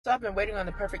So I've been waiting on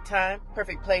the perfect time,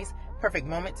 perfect place, perfect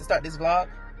moment to start this vlog,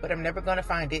 but I'm never gonna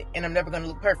find it and I'm never gonna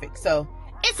look perfect. So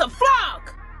it's a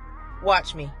vlog!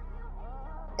 Watch me.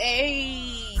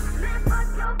 Hey!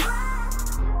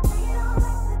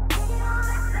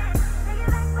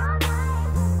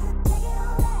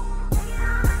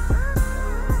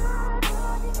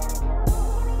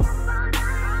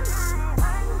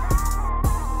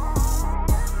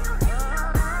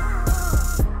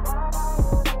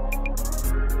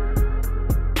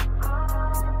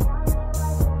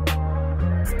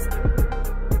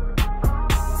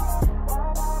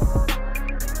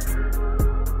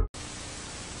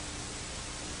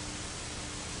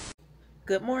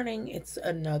 Good morning. It's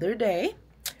another day.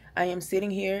 I am sitting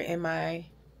here in my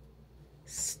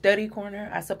study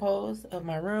corner, I suppose, of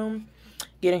my room,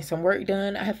 getting some work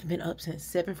done. I have been up since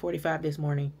 7:45 this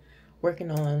morning,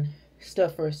 working on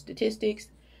stuff for statistics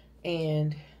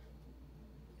and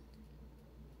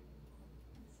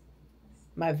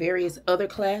my various other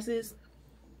classes,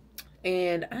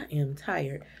 and I am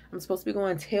tired. I'm supposed to be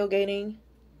going tailgating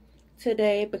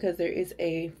today because there is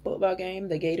a football game,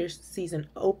 the Gators season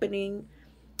opening.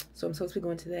 So I'm supposed to be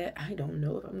going to that. I don't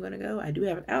know if I'm gonna go. I do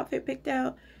have an outfit picked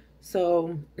out,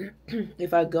 so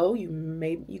if I go,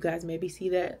 you guys maybe see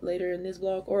that later in this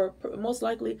vlog, or most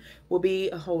likely will be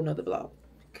a whole nother vlog,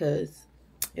 because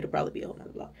it'll probably be a whole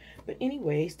nother vlog. But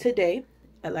anyways, today,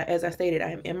 as I stated,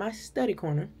 I am in my study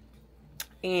corner,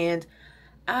 and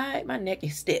my neck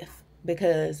is stiff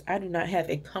because I do not have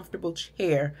a comfortable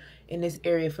chair in this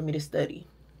area for me to study.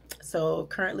 So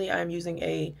currently I'm using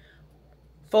a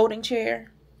folding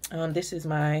chair. This is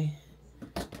my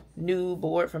new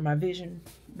board from my vision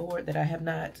board that I have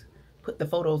not put the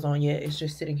photos on yet. It's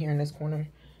just sitting here in this corner.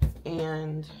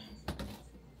 And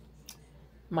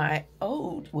my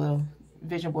old,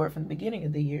 vision board from the beginning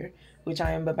of the year, which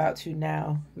I am about to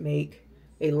now make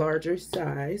a larger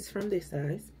size from this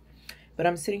size. But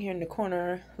I'm sitting here in the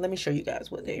corner. Let me show you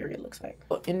guys what the area looks like.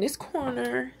 In this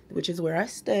corner, which is where I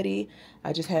study,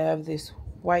 I just have this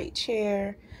white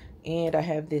chair, and I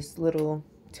have this little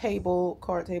table,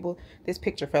 card table. This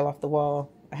picture fell off the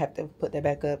wall. I have to put that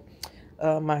back up.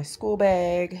 My school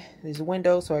bag, there's a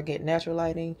window so I get natural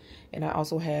lighting, and I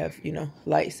also have,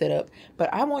 light set up.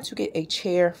 But I want to get a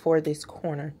chair for this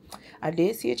corner. I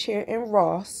did see a chair in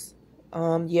Ross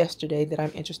yesterday that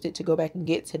I'm interested to go back and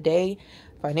get today.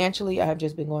 Financially, I have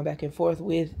just been going back and forth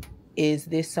with, is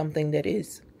this something that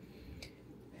is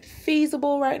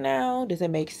feasible right now? Does it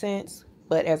make sense?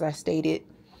 But as I stated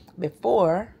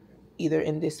before, either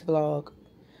in this vlog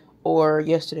or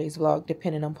yesterday's vlog,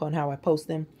 depending upon how I post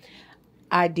them,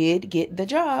 I did get the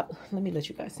job. Let me let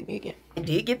you guys see me again. I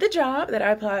did get the job that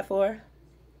I applied for.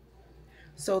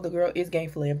 So the girl is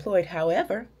gainfully employed.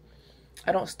 However,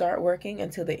 I don't start working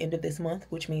until the end of this month,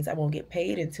 which means I won't get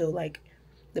paid until like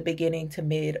the beginning to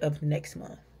mid of next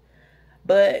month.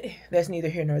 But that's neither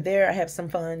here nor there. I have some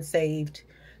funds saved,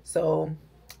 so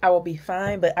I will be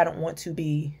fine, but I don't want to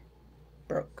be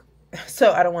broke.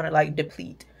 So I don't want to like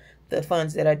deplete the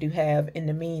funds that I do have in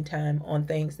the meantime on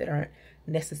things that aren't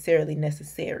necessarily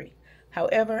necessary.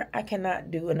 However, I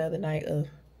cannot do another night of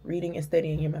reading and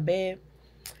studying in my bed.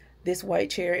 This white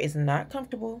chair is not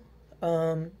comfortable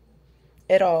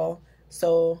at all.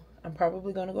 So I'm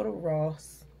probably going to go to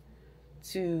Ross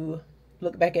to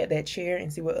look back at that chair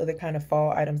and see what other kind of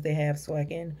fall items they have, so I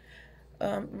can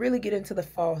really get into the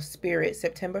fall spirit.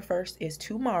 September 1st is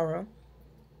tomorrow.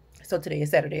 So today is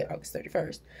Saturday, August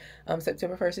 31st.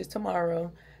 September 1st is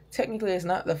tomorrow. Technically, it's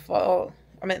not the fall.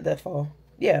 I meant the fall.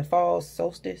 Yeah, fall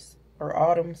solstice or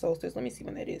autumn solstice. Let me see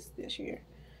when that is this year.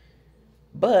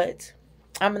 But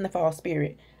I'm in the fall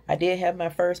spirit. I did have my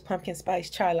first pumpkin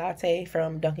spice chai latte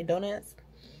from Dunkin' Donuts,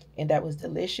 and that was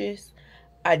delicious.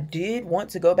 I did want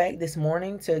to go back this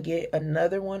morning to get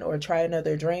another one or try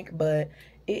another drink, but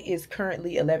it is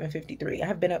currently 11:53. I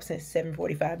have been up since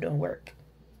 7:45 doing work.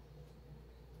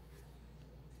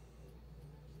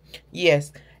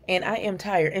 Yes, and I am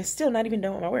tired and still not even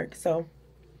done with my work. So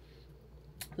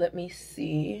let me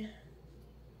see.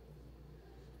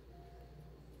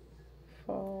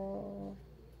 Fall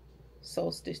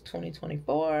solstice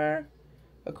 2024,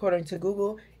 according to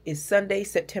Google, is Sunday,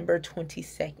 September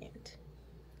 22nd.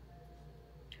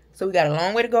 So we got a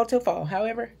long way to go till fall.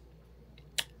 However,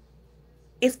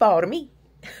 it's fall to me.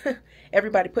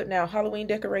 Everybody putting out Halloween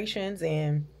decorations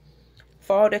and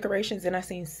fall decorations, and I've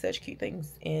seen such cute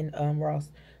things in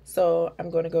Ross. So I'm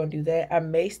going to go and do that. I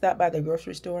may stop by the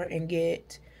grocery store and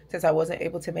get, since I wasn't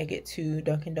able to make it to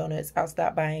Dunkin' Donuts, I'll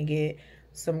stop by and get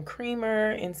some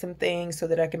creamer and some things so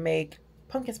that I can make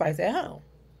pumpkin spice at home.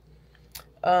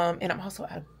 And I'm also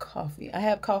out of coffee. I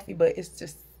have coffee, but it's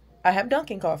just I have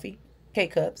Dunkin' coffee,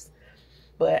 K-Cups,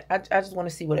 but I just want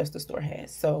to see what else the store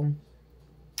has. So,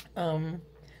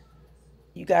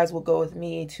 you guys will go with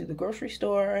me to the grocery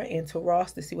store and to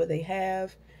Ross to see what they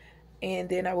have. And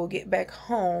then I will get back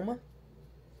home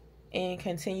and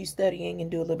continue studying and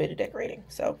do a little bit of decorating.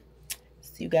 So,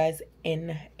 see you guys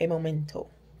in a momento.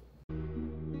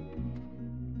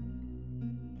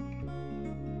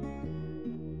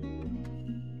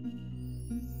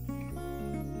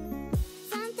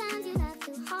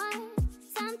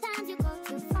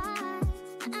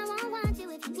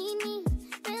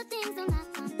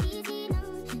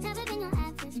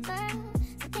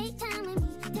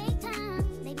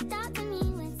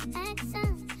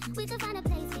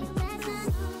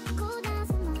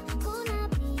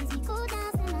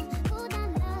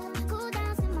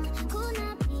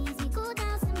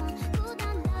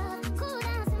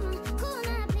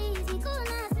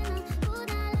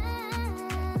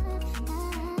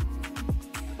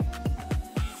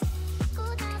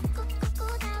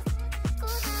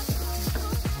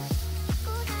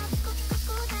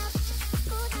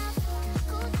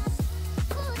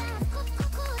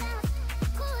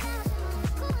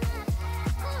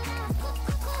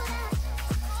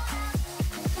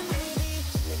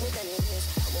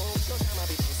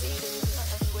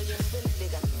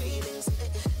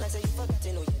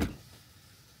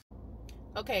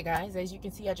 Okay guys, as you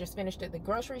can see, I just finished at the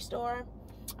grocery store.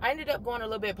 I ended up going a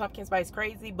little bit pumpkin spice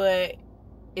crazy, but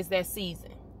it's that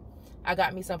season. I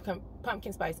got me some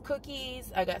pumpkin spice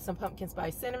cookies. I got some pumpkin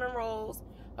spice cinnamon rolls.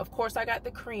 Of course, I got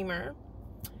the creamer.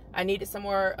 I needed some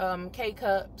more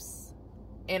K-Cups.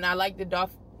 And I like the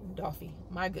Doffy.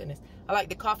 My goodness. I like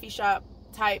the coffee shop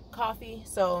type coffee.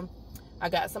 So I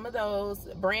got some of those.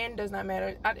 Brand does not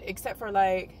matter. Except for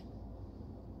like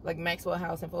Maxwell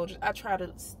House and Folgers. I try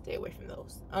to stay away from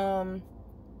those.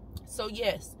 So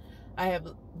yes, I'm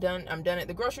done at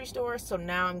the grocery store. So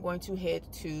now I'm going to head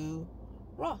to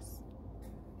Ross.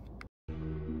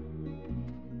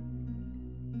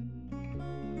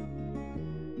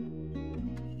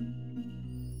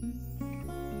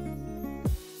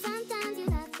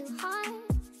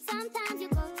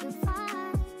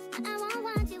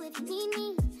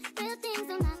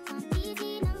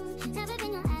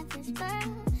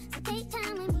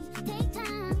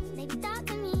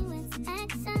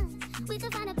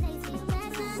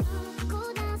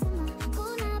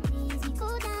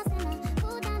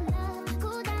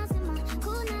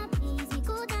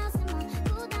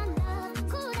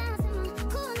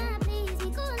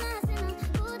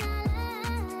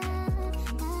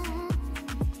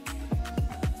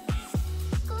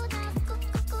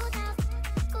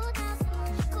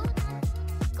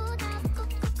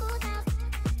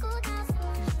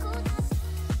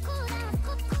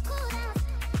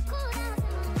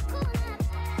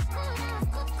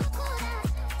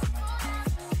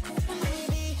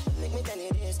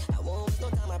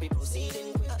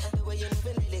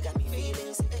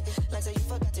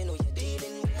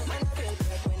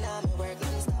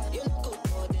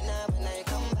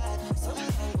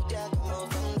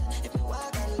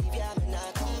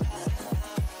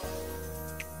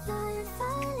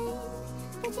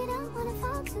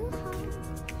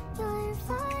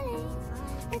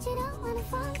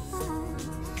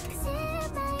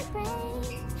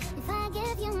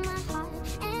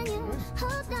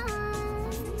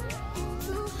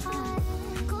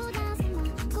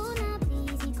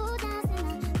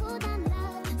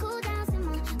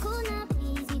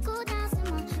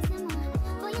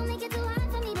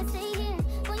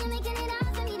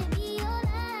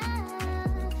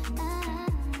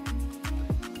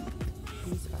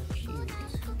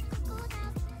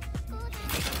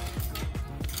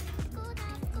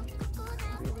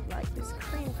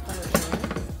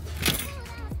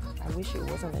 It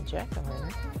wasn't a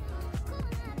jack-o'-lantern.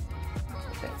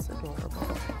 That's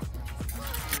adorable.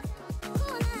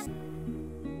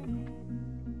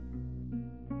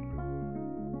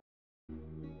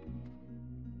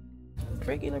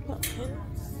 Regular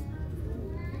pumpkins.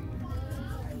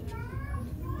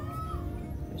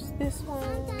 There's this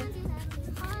one.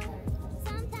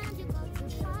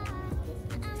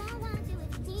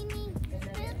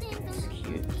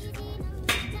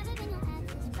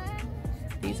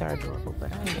 These are adorable,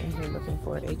 but I'm in here looking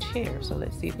for a chair, so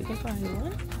let's see if we can find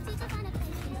one.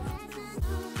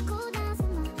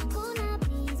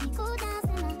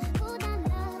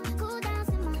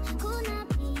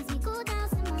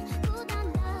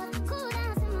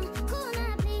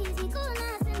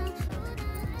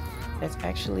 That's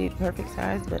actually the perfect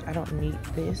size, but I don't need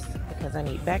this because I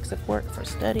need back support for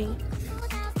study.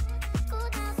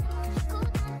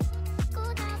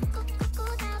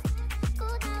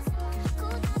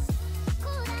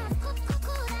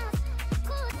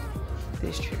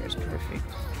 This chair is perfect.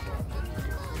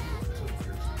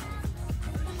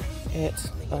 It's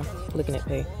looking at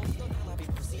pay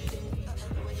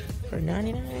for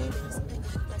 $99.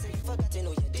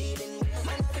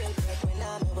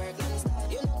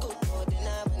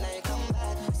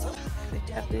 They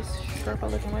have this Sherpa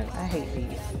looking one. I hate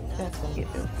these. That's gonna get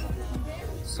filled.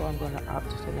 So I'm gonna opt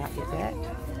to not get that. I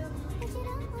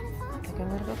think I'm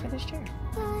gonna go for this chair.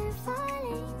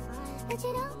 But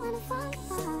you don't wanna fall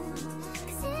apart,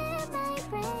 'cause it might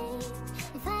break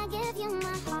if I give you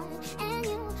my heart and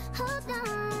you hold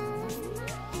on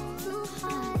too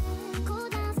hard. Cool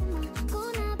down, simmer,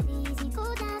 cool now, please.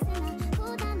 Cool down, simmer,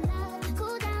 cool down, love.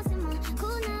 Cool down, simmer,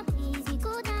 cool now, please.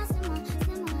 Cool down, simmer,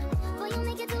 simmer. Boy, you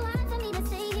make it too hard for me to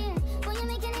stay here. Boy, you're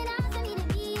making it hard for me to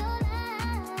be your love.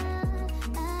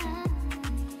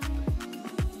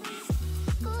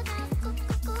 Cool down, cool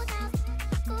down, cool down,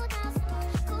 cool down.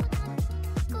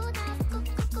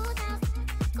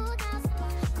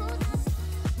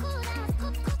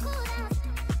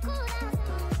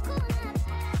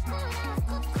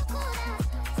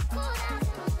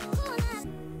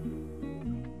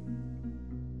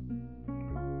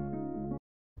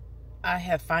 I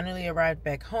have finally arrived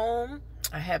back home.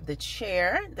 I have the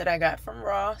chair that I got from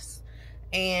Ross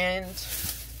and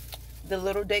the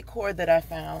little decor that I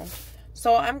found.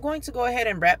 So I'm going to go ahead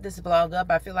and wrap this vlog up.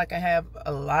 I feel like I have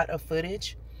a lot of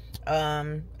footage.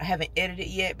 I haven't edited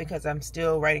yet because I'm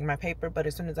still writing my paper, but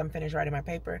as soon as I'm finished writing my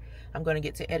paper, I'm going to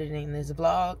get to editing this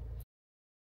vlog.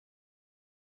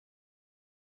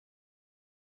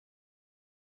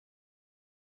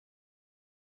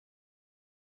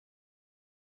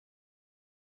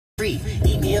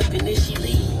 Eat me up and then she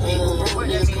leave.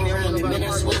 Let's go around the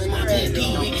minutes with my pet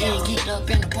peeve. We can't get up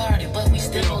in the party, but we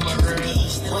still don't get the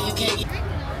peace. Well, you can't get.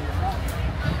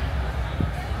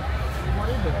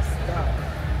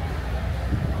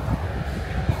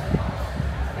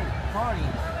 Party.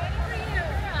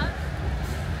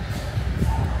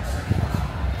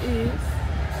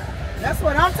 That's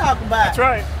what I'm talking about. That's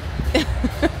right.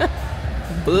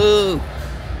 Boo.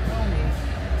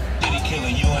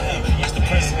 Killing you and him. It's the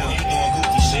principle. You doing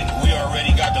goofy shit. We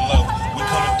already got the low. We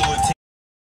coming through it.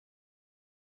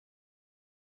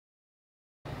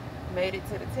 Made it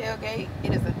to the tailgate.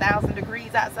 It is 1,000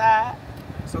 degrees outside.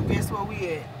 So guess where we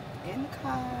at? In the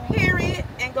car. Period.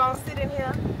 And gonna sit in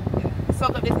here,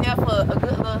 soak up this air for a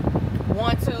good little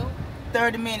 1, 2,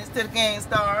 30 minutes till the game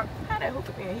start. How that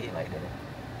hookah being hit like that?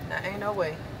 Nah, ain't no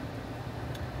way.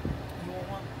 You want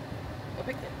one? Go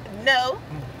pick it. No.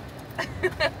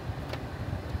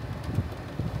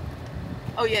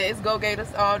 Oh yeah, it's Go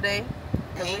Gators all day.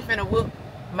 And we finna whoop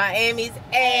Miami's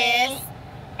ass.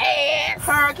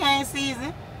 Hurricane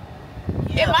season.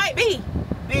 Yeah. It might be.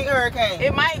 Big hurricane.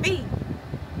 It might be.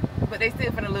 But they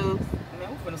still finna lose. Man,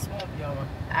 we finna swamp y'all.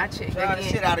 I check Drown back the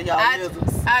in. shit out of y'all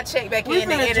lizards. I check back We in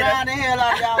the finna end drown the of hell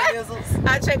out of y'all lizards.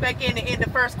 I check back in the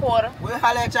first quarter We'll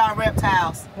holler at y'all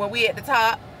reptiles. when we at the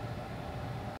top.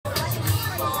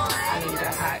 I need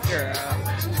a hot girl. I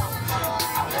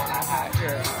want a hot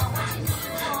girl.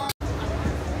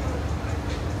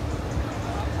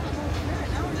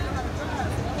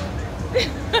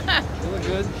 You look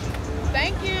good.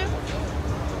 Thank you.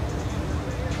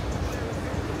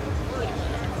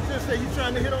 Just say you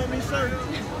trying to hit on me, sir.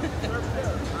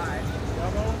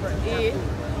 Yeah.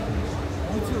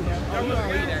 You too.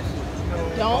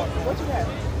 Don't. What you got?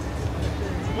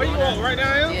 Where you going? Right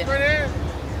down here? Yeah. Right there?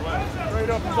 Straight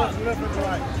up and bust left and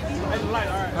right. That's the light,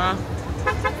 all right. Huh?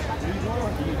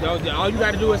 All you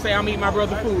got to do is say, I'm eating my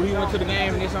brother's food. He went to the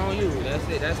game and it's on you. That's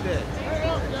it. That's that.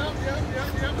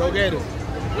 Go Gators.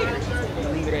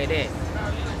 Leave it at that.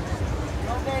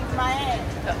 Go Gators my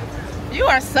ass. You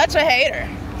are such a hater.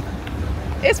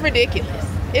 It's ridiculous.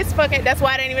 It's fucking, that's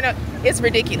why I didn't even know. It's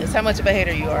ridiculous how much of a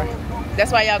hater you are.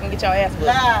 That's why y'all gonna get y'all ass whooped.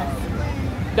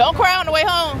 Lies. Don't cry on the way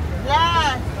home.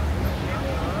 Lies.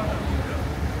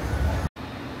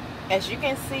 As you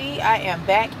can see, I am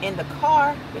back in the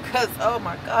car because, oh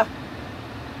my God.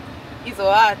 It's so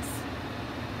hot.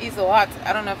 It's so hot.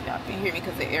 I don't know if y'all can hear me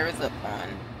because the air is up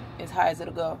on as high as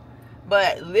it'll go.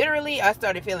 But literally, I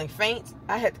started feeling faint.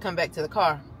 I had to come back to the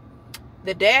car.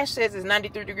 The dash says it's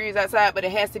 93 degrees outside, but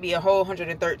it has to be a whole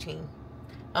 113.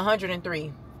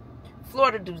 103.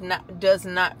 Florida does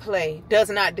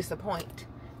not disappoint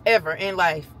ever in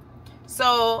life.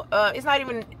 So it's not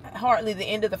even hardly the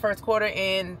end of the first quarter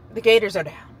and the Gators are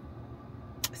down.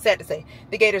 Sad to say,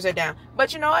 the Gators are down.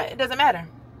 But you know what? It doesn't matter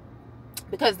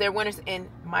because they're winners in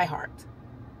my heart.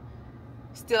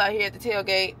 Still out here at the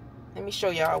tailgate. Let me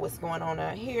show y'all what's going on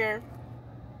out here.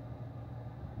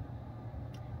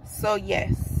 So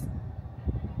yes,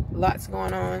 lots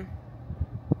going on.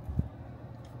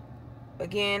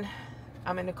 Again,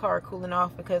 I'm in the car cooling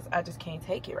off because I just can't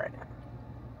take it right now.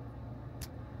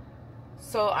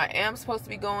 So I am supposed to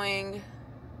be going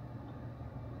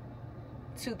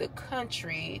to the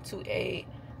country to a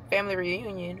family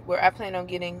reunion where I plan on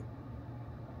getting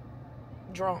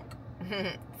drunk,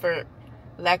 for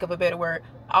lack of a better word.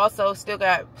 Also, still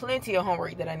got plenty of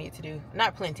homework that I need to do.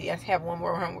 Not plenty. I have one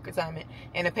more homework assignment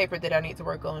and a paper that I need to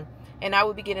work on. And I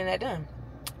will be getting that done.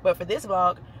 But for this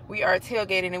vlog, we are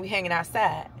tailgating and we hanging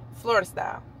outside, Florida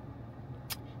style.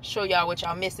 Show y'all what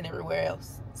y'all missing everywhere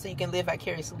else, so you can live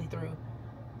vicariously through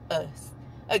us.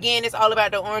 Again, it's all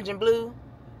about the orange and blue.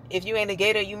 If you ain't a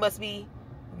Gator, you must be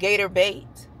Gator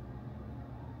bait.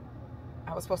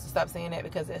 I was supposed to stop saying that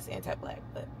because that's anti-black,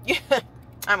 but yeah,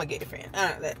 I'm a Gator fan.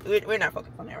 We're not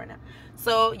focused on that right now.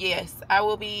 So yes, I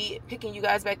will be picking you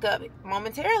guys back up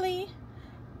momentarily,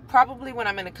 probably when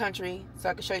I'm in the country, so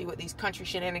I can show you what these country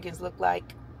shenanigans look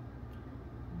like.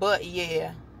 But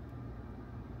yeah,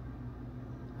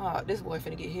 oh, this boy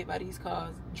finna get hit by these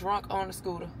cars, drunk on the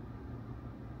scooter.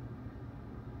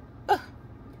 Ugh.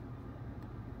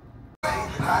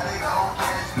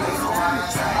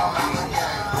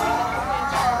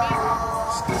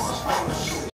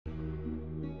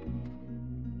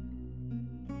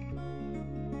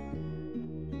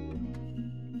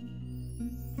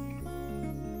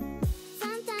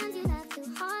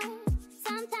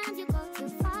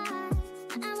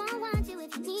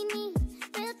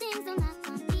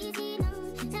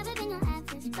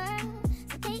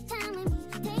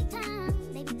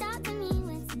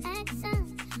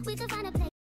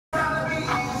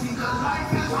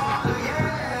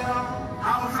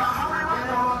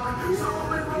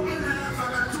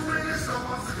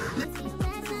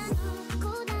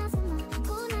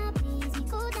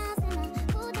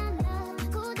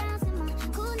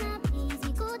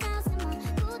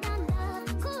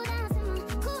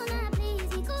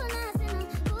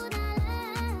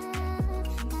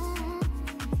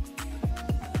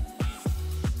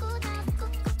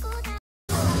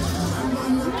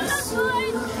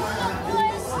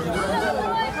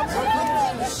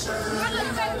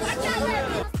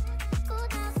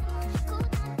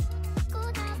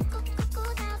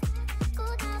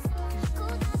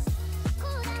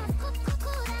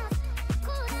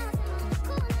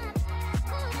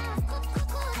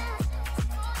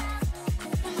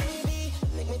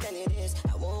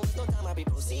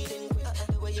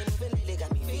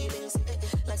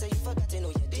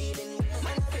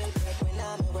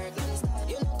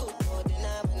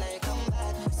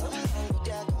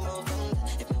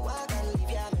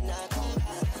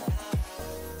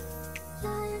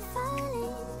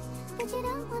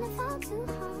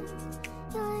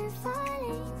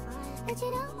 But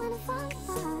you don't wanna fall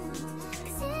apart,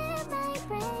 'cause it might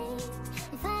break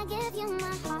if I give you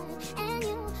my heart and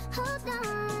you hold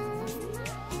on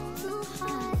too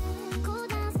hard. Cool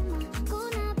down, simmer, cool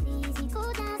now, please,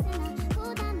 cool down, simmer,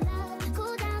 cool down, love,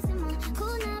 cool down, simmer,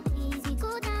 cool now, please,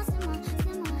 cool down, simmer,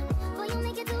 simmer. Boy, you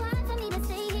make it too hard for me to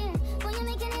stay here. Boy, you're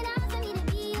making it hard for me to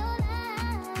be your love.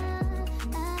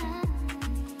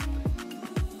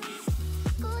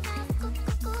 Cool down, cool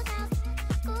down, cool down,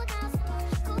 cool down.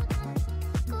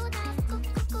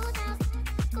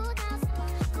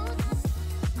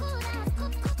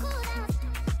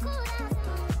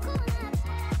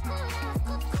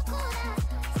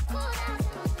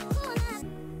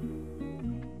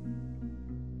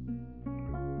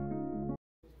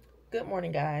 Good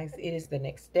morning, guys. It is the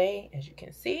next day. As you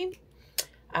can see,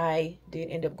 I did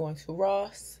end up going to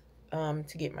Ross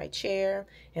to get my chair,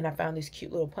 and I found this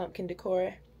cute little pumpkin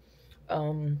decor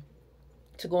to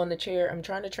go on the chair. I'm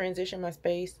trying to transition my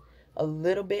space a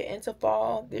little bit into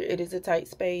fall. It is a tight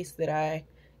space that I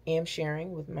am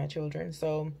sharing with my children,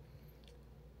 so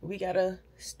we got a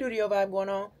studio vibe going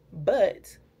on,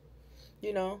 but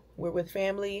you know, we're with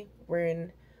family, we're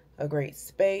in a great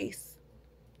space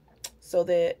so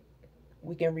that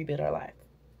we can rebuild our life.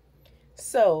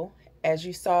 So as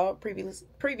you saw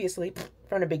previously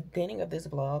from the beginning of this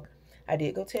vlog, I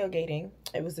did go tailgating.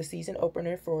 It was the season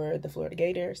opener for the Florida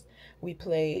Gators. We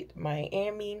played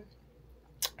Miami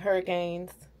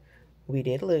Hurricanes. We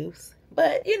did lose,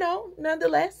 but you know,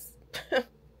 nonetheless,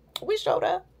 we showed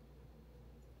up,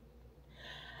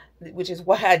 which is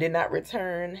why I did not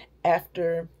return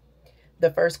after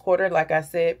the first quarter, like I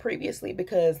said previously,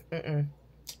 because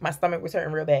my stomach was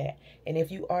hurting real bad. And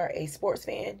if you are a sports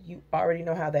fan, you already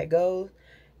know how that goes.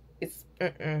 It's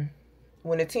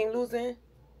when the team losing,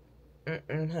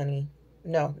 honey,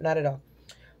 no, not at all.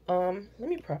 Let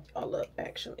me prop y'all up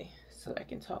actually so I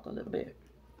can talk a little bit.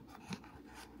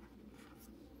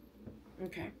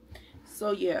 Okay,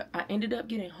 so yeah, I ended up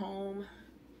getting home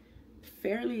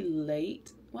fairly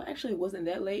late. Well, actually, it wasn't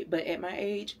that late, but at my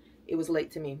age, it was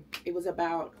late to me. It was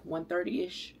about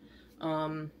 1:30-ish.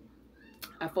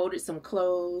 I folded some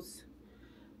clothes.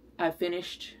 I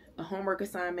finished a homework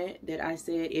assignment that I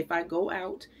said if I go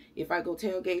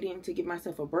tailgating to give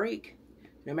myself a break,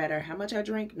 no matter how much I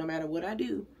drink, no matter what I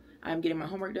do, I'm getting my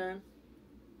homework done.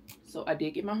 So I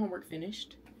did get my homework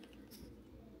finished.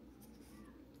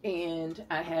 And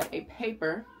I had a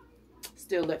paper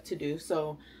still left to do.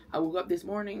 So I woke up this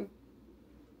morning.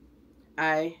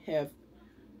 I have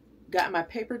got my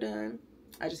paper done.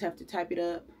 I just have to type it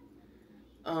up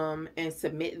and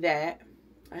submit that.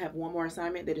 I have one more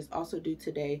assignment that is also due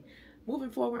today.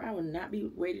 Moving forward, I will not be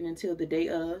waiting until the day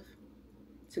of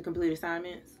to complete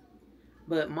assignments.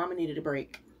 But mama needed a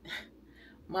break.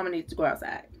 Mama needed to go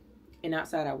outside. And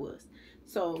outside I was.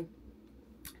 So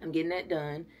I'm getting that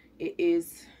done. It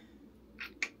is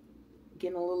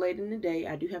getting a little late in the day.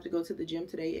 I do have to go to the gym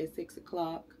today at 6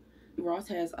 o'clock. Ross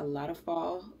has a lot of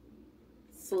fall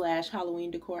 /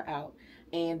 Halloween decor out.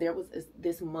 And there was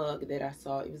this mug that I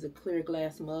saw. It was a clear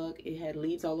glass mug. It had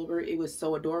leaves all over it. It was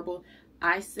so adorable.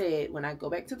 I said when I go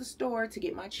back to the store to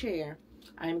get my chair,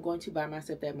 I am going to buy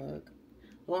myself that mug.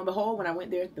 Lo and behold, when I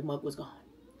went there, the mug was gone.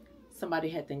 Somebody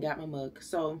had then got my mug.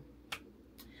 So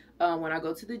when I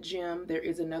go to the gym, there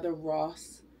is another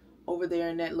Ross over there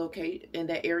in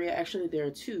that area. Actually, there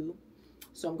are two.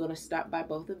 So I'm going to stop by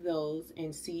both of those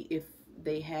and see if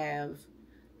they have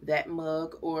that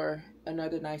mug or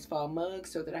another nice fall mug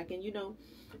so that I can, you know,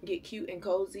 get cute and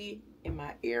cozy in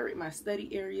my study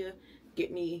area.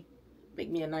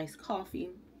 Make me a nice coffee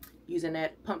using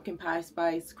that pumpkin pie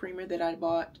spice creamer that I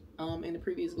bought in the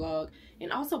previous vlog,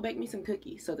 and also bake me some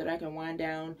cookies so that I can wind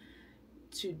down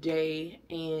today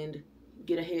and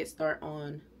get a head start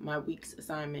on my week's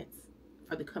assignments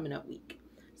for the coming up week,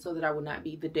 so that I will not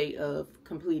be the day of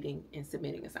completing and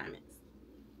submitting assignments.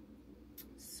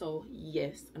 So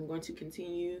yes, I'm going to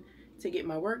continue to get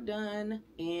my work done,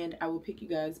 and I will pick you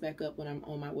guys back up when I'm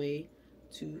on my way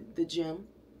to the gym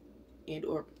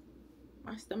or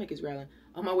my stomach is growling,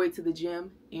 on my way to the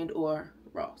gym and or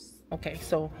Ross. Okay,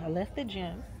 so I left the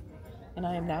gym and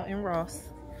I am now in Ross,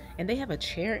 and they have a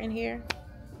chair in here,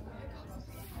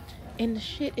 and the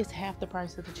shit is half the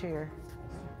price of the chair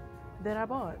that I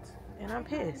bought, and I'm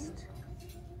pissed.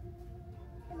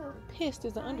 Pissed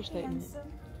is an understatement.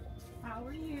 How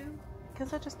are you?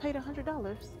 Because I just paid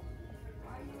 $100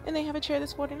 and they have a chair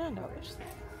that's $49.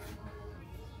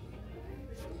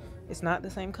 It's not the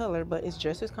same color, but it's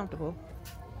just as comfortable,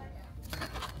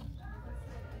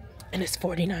 and it's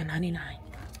 $49.99.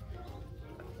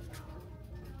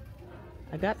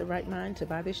 I got the right mind to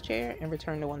buy this chair and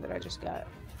return the one that I just got.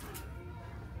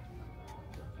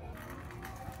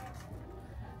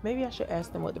 Maybe I should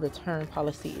ask them what the return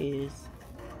policy is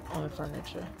on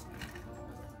furniture,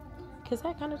 because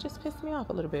that kind of just pissed me off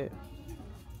a little bit.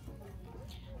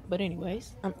 But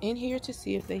anyways, I'm in here to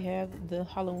see if they have the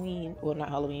Halloween, well, not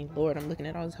Halloween, Lord, I'm looking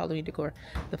at all this Halloween decor,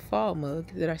 the fall mug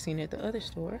that I seen at the other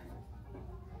store,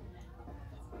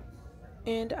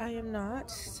 and I am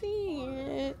not seeing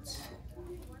it.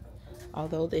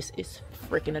 Although this is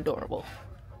freaking adorable.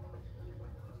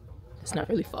 It's not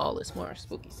really fall, it's more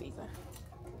spooky season.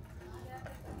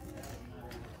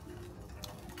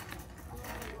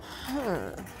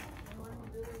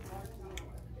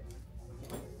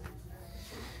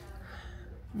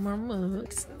 More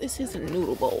mugs. This is a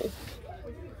noodle bowl.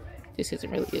 This isn't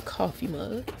really a coffee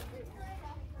mug.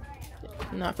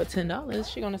 Not for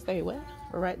 $10. She gonna stay wet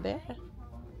right there.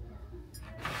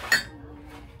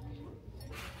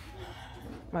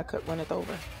 My cup runneth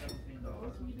over.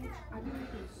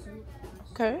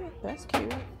 Okay, that's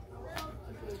cute.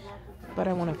 But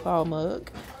I want a fall mug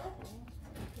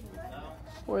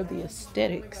for the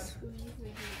aesthetics.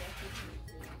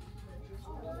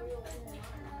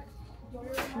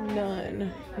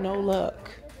 None. No luck.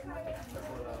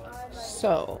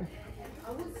 So,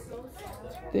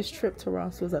 this trip to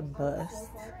Ross was a bust.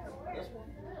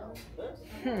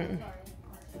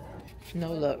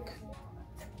 No luck.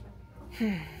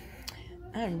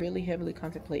 I'm really heavily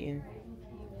contemplating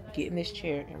getting this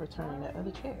chair and returning that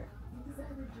other chair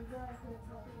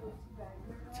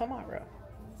tomorrow.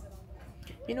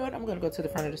 You know what? I'm going to go to the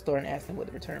front of the store and ask them what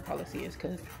the return policy is,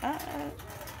 because I'm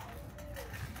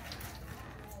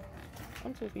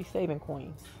supposed to be saving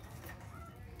coins.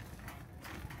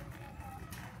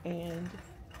 And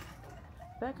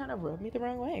that kind of rubbed me the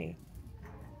wrong way.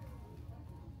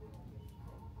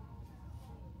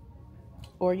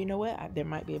 Or you know what? There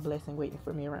might be a blessing waiting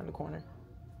for me around the corner.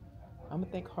 I'm going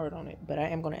to think hard on it. But I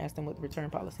am going to ask them what the return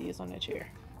policy is on that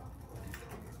chair.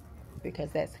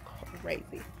 because that's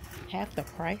crazy. Half the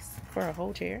price for a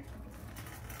whole chair.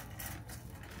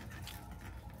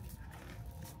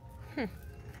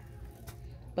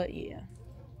 But yeah,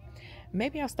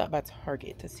 maybe I'll stop by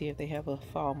Target to see if they have a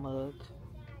fall mug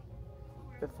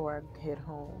before I head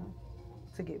home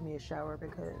to get me a shower,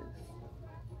 because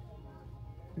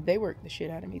they worked the shit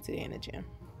out of me today in the gym.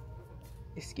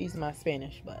 Excuse my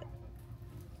Spanish, but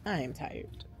I am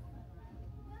tired.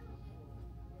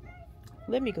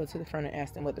 Let me go to the front and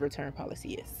ask them what the return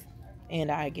policy is.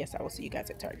 And I guess I will see you guys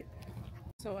at Target.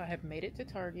 So I have made it to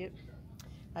Target.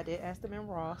 I did ask them in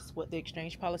Ross what the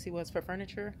exchange policy was for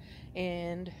furniture,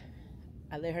 and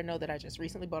I let her know that I just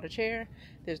recently bought a chair.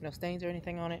 There's no stains or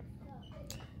anything on it.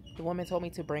 The woman told me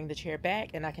to bring the chair back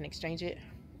and I can exchange it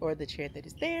for the chair that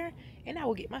is there, and I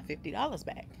will get my $50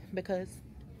 back because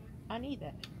I need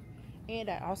that. And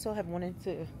I also have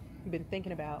been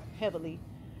thinking about heavily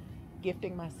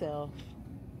gifting myself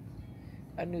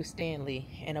a new Stanley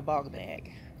and a bog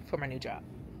bag for my new job.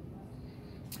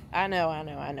 I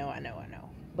know.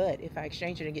 But if I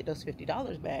exchange it and get those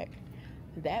 $50 back,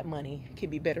 that money can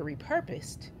be better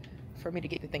repurposed for me to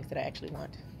get the things that I actually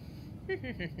want.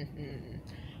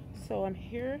 So I'm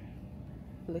here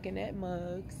looking at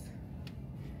mugs,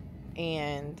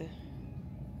 and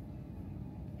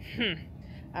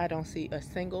I don't see a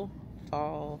single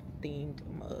fall themed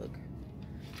mug.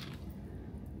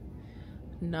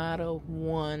 Not a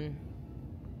one.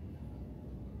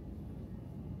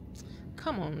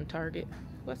 Come on, Target.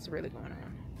 What's really going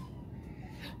on?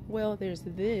 Well, there's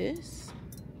this.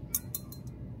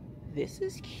 This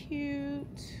is cute.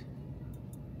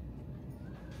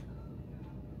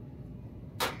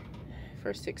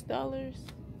 For $6.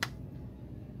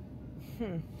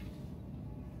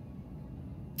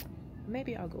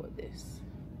 Maybe I'll go with this.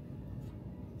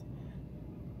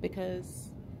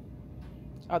 Because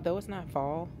although it's not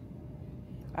fall,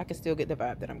 I can still get the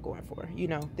vibe that I'm going for. You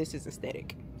know, this is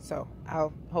aesthetic. So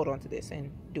I'll hold on to this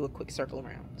and do a quick circle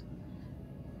around.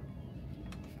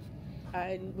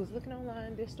 I was looking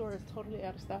online. This store is totally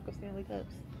out of stock of Stanley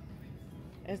Cups,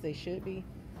 as they should be.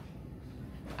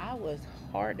 I was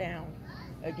hard down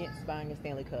against buying a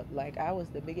Stanley Cup. Like, I was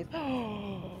the biggest.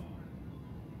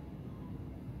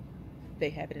 They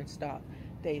have it in stock.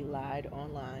 They lied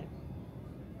online.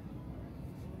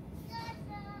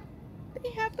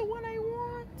 They have the one I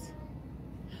want.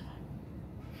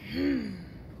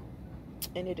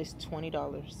 And it is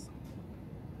 $20.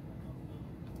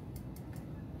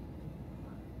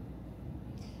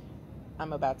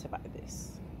 I'm about to buy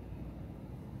this.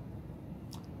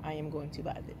 I am going to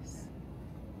buy this.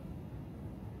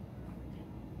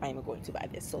 I am going to buy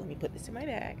this. So let me put this in my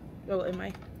bag. Oh, in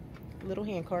my little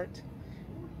hand cart.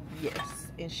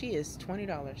 Yes. And she is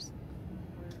 $20.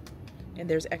 And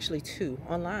there's actually two.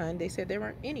 Online, they said there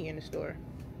weren't any in the store.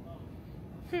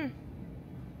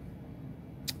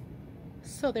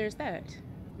 So there's that.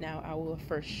 Now, I will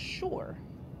for sure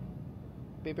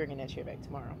be bringing that chair back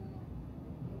tomorrow.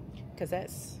 Because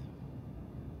that's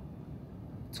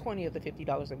 20 of the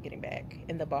 $50 I'm getting back.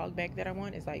 And the bog bag that I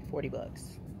want is like $40.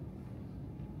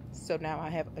 So now I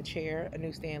have a chair, a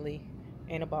new Stanley,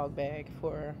 and a bog bag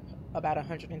for about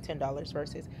 $110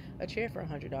 versus a chair for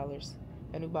 $100,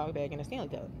 a new bog bag, and a Stanley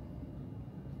Cup.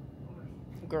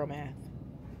 Girl math.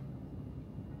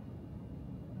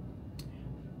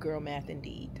 Girl math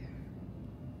indeed.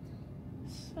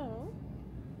 So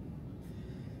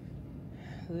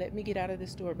let me get out of the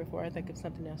store before I think of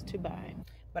something else to buy.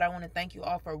 But I want to thank you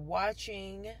all for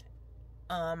watching.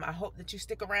 I hope that you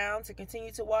stick around to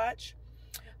continue to watch.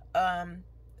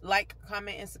 Like,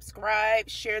 comment, and subscribe.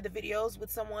 Share the videos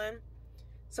with someone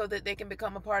so that they can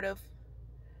become a part of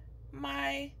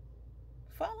my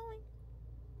following.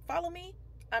 Follow me.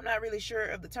 I'm not really sure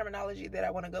of the terminology that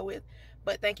I want to go with.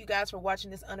 But thank you guys for watching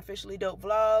this unofficially dope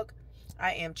vlog.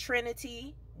 I am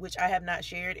Trinity, which I have not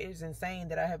shared. It is insane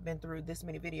that I have been through this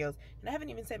many videos and I haven't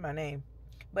even said my name.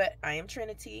 But I am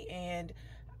Trinity, and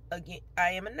again, I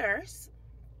am a nurse,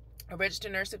 a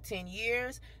registered nurse of 10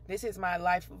 years. This is my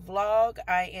life vlog.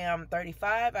 I am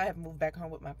 35. I have moved back home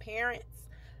with my parents.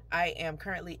 I am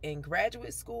currently in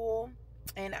graduate school,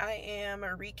 and I am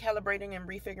recalibrating and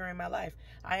refiguring my life.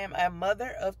 I am a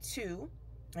mother of 2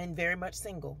 and very much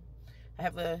single. I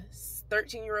have a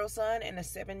 13-year-old son and a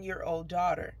 7-year-old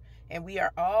daughter, and we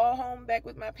are all home back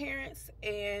with my parents,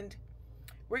 and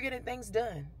we're getting things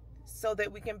done so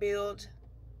that we can build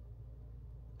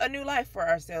a new life for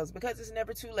ourselves, because it's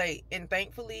never too late. And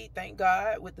thankfully, thank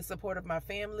God, with the support of my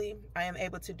family, I am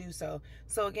able to do so.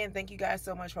 So again, thank you guys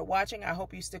so much for watching. I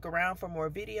hope you stick around for more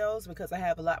videos, because I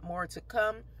have a lot more to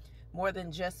come, more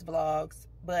than just vlogs.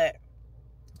 But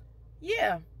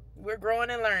yeah, we're growing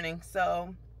and learning.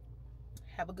 So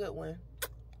have a good one.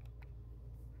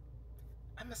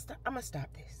 I'm gonna stop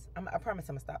this. I promise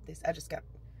I'm gonna stop this.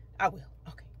 I will.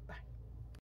 Okay.